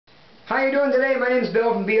How you doing today? My name is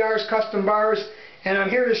Bill from BR's Custom Bars, and I'm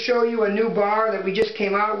here to show you a new bar that we just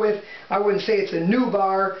came out with. I wouldn't say it's a new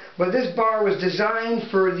bar, but this bar was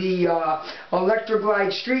designed for the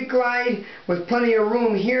Electroglide Street Glide with plenty of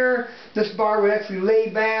room here. This bar would actually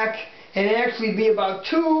lay back and actually be about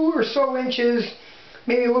 2 or so inches,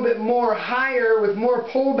 maybe a little bit more higher with more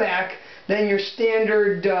pullback than your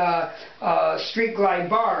standard Street Glide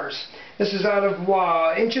bars. This is out of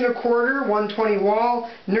 1.25 inches, 120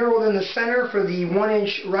 wall, narrowed in the center for the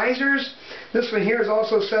 1-inch risers. This one here is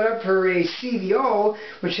also set up for a CVO,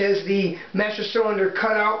 which has the master cylinder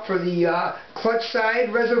cut out for the clutch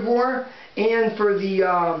side reservoir, and for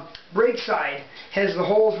the brake side has the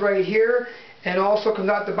holes right here, and also comes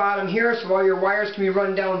out the bottom here, so all your wires can be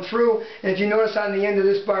run down through. And if you notice on the end of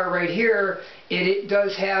this bar right here, it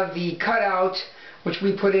does have the cutout, which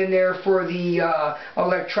we put in there for the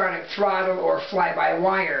electronic throttle or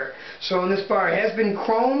fly-by-wire. So when this bar has been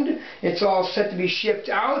chromed, it's all set to be shipped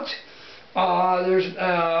out. All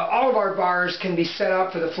of our bars can be set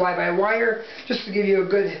up for the fly-by-wire. Just to give you a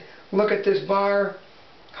good look at this bar,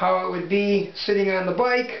 how it would be sitting on the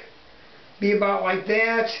bike, be about like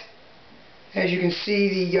that. As you can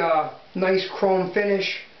see, the nice chrome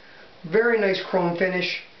finish, very nice chrome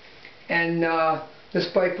finish, and this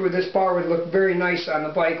bar would look very nice on the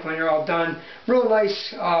bike when you're all done. Real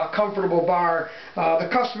nice, comfortable bar. The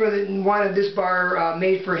customer that wanted this bar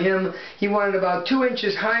made for him, he wanted about 2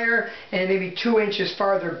 inches higher and maybe 2 inches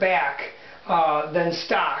farther back than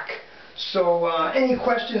stock. So any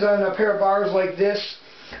questions on a pair of bars like this,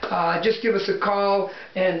 just give us a call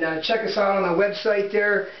and check us out on the website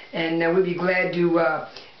there, and we'd be glad to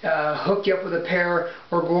hook you up with a pair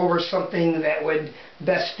or go over something that would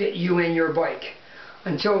best fit you and your bike.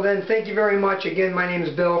 Until then, thank you very much. Again, my name is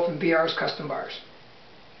Bill from BR's Custom Bars.